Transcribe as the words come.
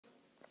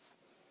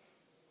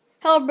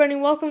Hello, everybody.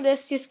 Welcome to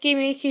STS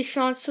Gaming, aka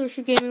Sean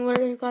Social Gaming,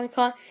 whatever you're gonna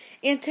call it.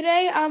 And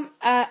today,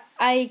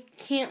 I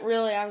can't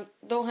really, I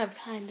don't have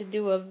time to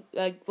do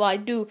I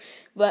do,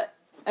 but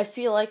I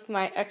feel like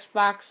my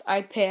Xbox,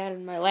 iPad,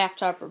 and my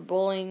laptop are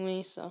bullying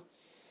me. So,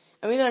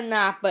 I mean they're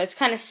not, but it's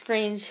kind of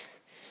strange.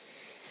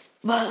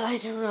 But I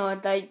don't know.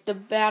 The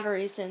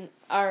batteries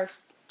the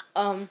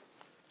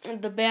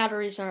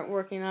batteries aren't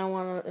working. I don't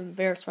want to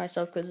embarrass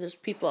myself because there's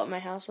people at my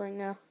house right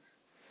now.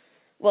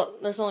 Well,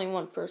 there's only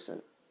one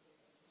person.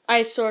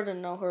 I sort of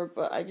know her,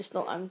 but I just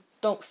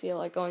don't feel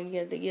like going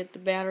to get the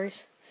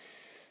batteries.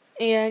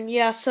 And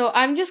yeah, so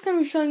I'm just going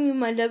to be showing you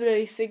my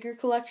WWE figure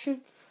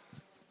collection.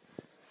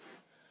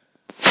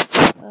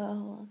 Hold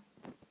on.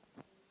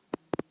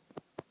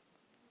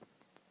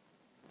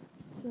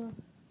 So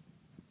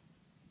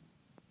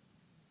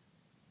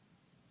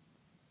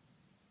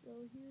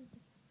here's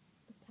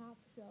the top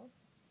shelf.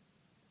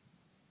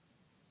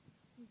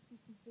 You see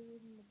some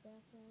figures in the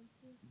background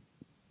too.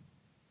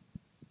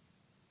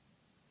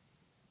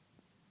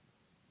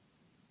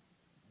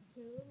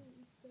 Okay, let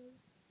me start.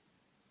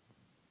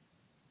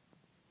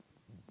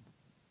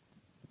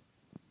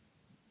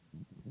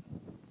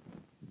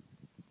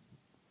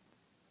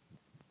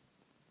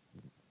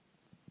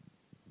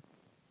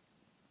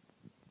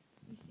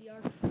 You see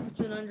R-Truth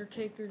and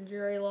Undertaker,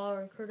 Jerry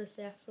Lawler, and Curtis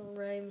Axel, and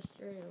Rey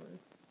Mysterio.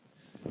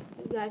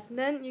 So guys, and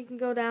then you can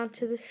go down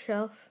to the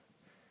shelf,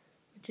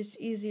 which is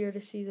easier to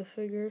see the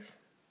figures.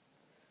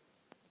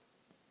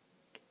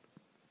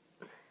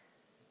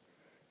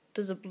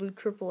 There's a blue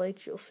Triple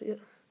H, you'll see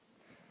it.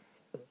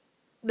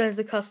 There's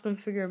a custom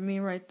figure of me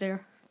right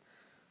there.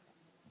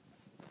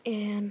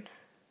 And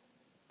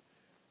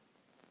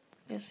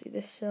you'll see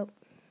this shelf.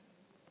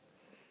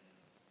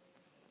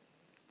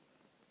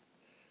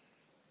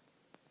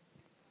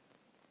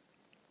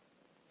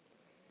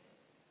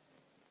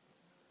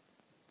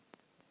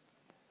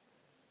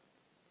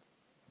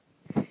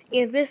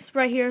 And this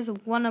right here is a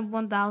 1 of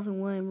 1,000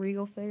 William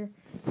Regal figure.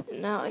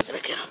 And now I gotta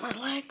get on my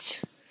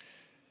legs.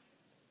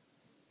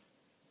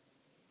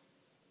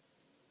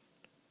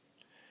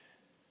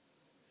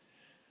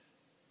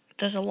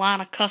 There's a lot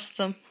of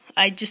custom.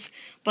 I just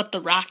put the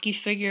Rocky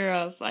figure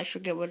of, I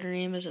forget what her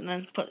name is, and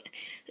then put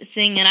the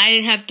thing. And I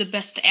didn't have the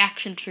best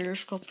action figure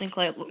sculpt.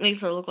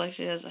 Makes her look like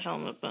she has a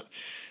helmet, but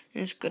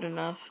it's good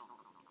enough.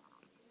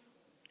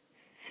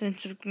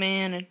 Vince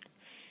McMahon and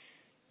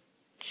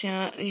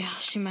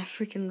see my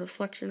freaking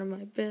reflection on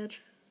my bed.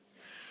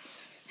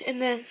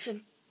 And then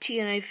some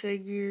TNA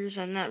figures.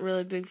 I'm not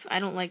really big. I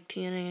don't like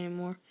TNA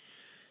anymore.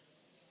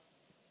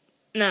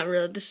 Not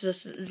really. This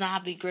is a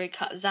zombie Grey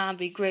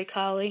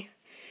Collie.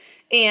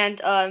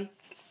 And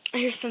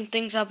here's some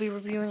things I'll be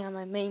reviewing on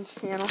my main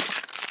channel.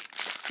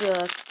 It's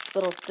a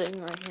little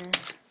thing right here.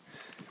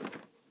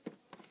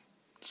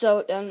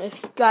 So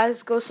if you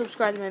guys go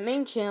subscribe to my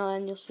main channel,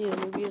 and you'll see the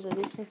reviews of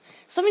these things.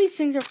 Some of these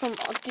things are from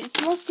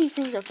most of these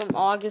things are from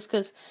August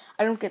because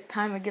I don't get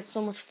time. I get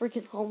so much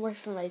freaking homework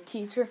from my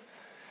teacher.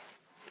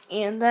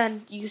 And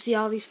then you see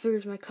all these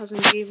figures my cousin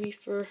gave me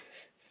for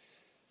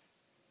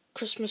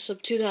Christmas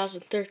of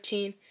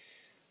 2013.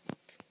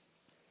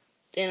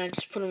 And I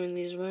just put them in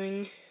these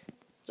rings.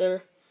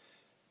 They're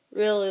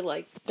really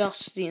like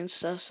dusty and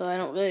stuff, so I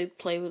don't really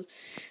play with.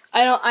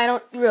 I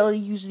don't really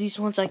use these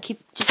ones. I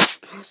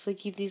mostly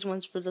keep these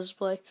ones for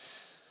display.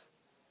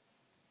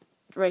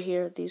 Right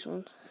here, these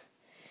ones.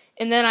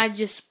 And then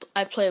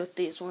I play with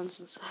these ones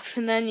and stuff.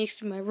 And then you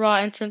see my Raw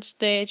entrance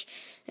stage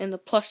and the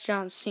plus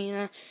John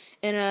Cena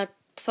and a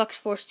Flux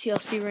Force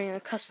TLC ring and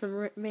a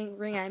custom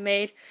ring I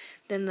made.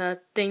 Then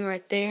the thing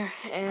right there,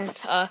 and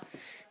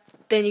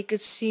then you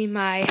could see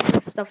my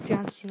stuffed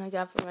John Cena I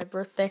got for my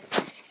birthday.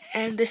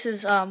 And this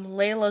is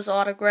Layla's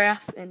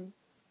autograph and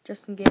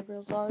Justin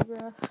Gabriel's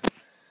autograph.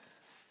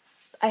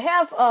 I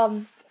have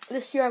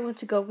this year I went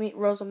to go meet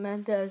Rosa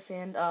Mendez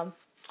and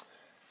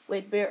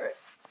Wade Barrett.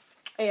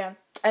 Yeah,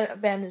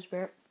 Bad News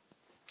Barrett.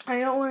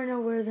 I don't want to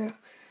know where their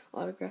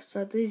autographs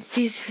are.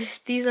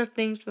 These are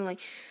things from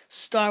like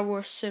Star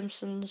Wars,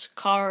 Simpsons,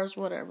 Cars,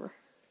 whatever.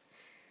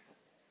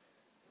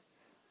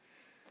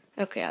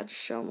 Okay, I'll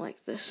just show them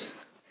like this.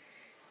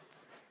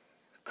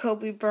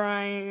 Kobe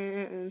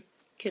Bryant and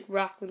Kid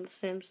Rock and The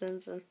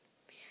Simpsons and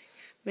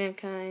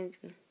Mankind.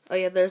 And, oh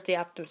yeah, there's the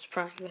Optimus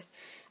Prime that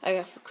I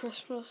got for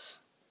Christmas.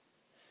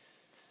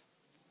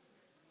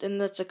 Then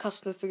that's a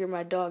custom figure of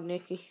my dog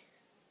Nikki.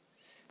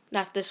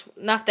 Not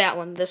that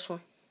one, this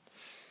one.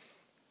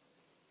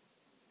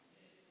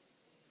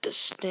 The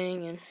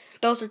Sting, and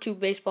those are two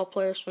baseball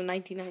players from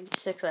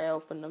 1996. I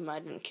opened them, I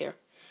didn't care.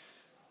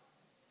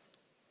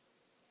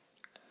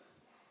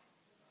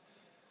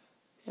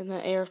 And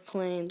the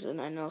airplanes,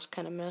 and I know it's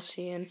kind of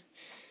messy, and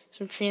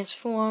some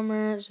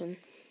Transformers, and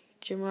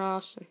Jim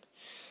Ross, and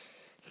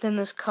then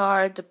this car,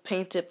 I had to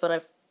paint it, but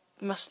I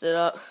messed it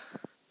up.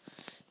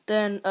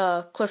 Then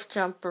Cliff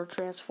Jumper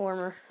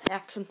Transformer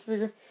action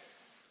figure.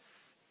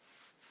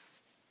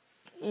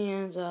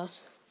 And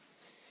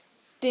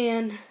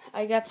then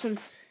I got some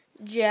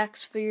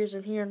Jax figures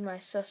in here in my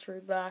accessory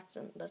box,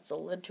 and that's a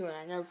lid to it.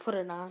 I never put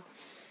it on.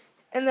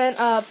 And then,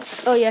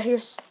 oh yeah,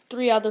 here's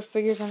 3 other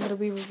figures I'm going to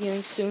be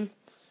reviewing soon.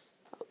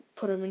 I'll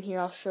put them in here,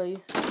 I'll show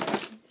you.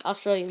 I'll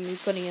show you me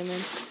putting them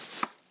in.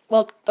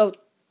 Well, oh,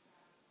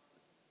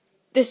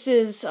 this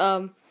is,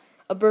 a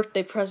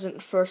birthday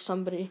present for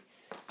somebody.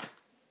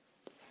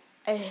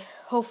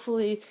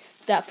 Hopefully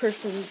that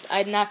person,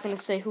 I'm not going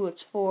to say who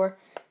it's for,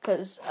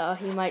 because,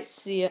 he might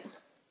see it.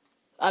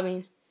 I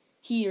mean,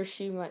 he or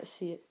she might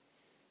see it.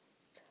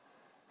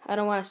 I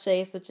don't want to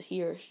say if it's a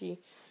he or she.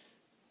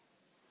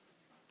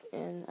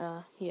 And,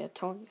 yeah,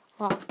 Tony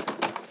Hawk.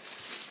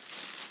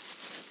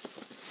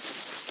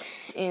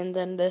 And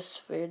then this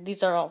figure.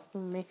 These are all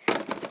from me.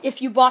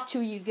 If you bought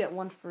 2, you get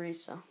 1 free,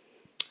 so.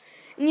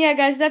 And yeah,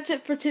 guys, that's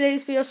it for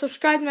today's video.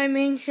 Subscribe to my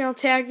main channel,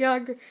 Tag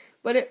Yager.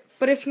 But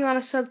if you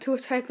want to sub to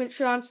it, type in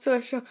Sean's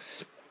Toy Show.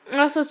 And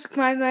also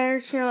subscribe to my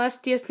other channel,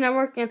 STS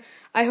Network. And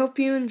I hope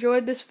you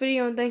enjoyed this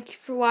video, and thank you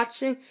for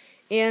watching.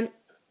 And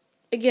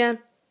again,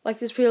 like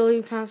this video,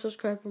 leave a comment,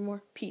 subscribe for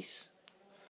more. Peace.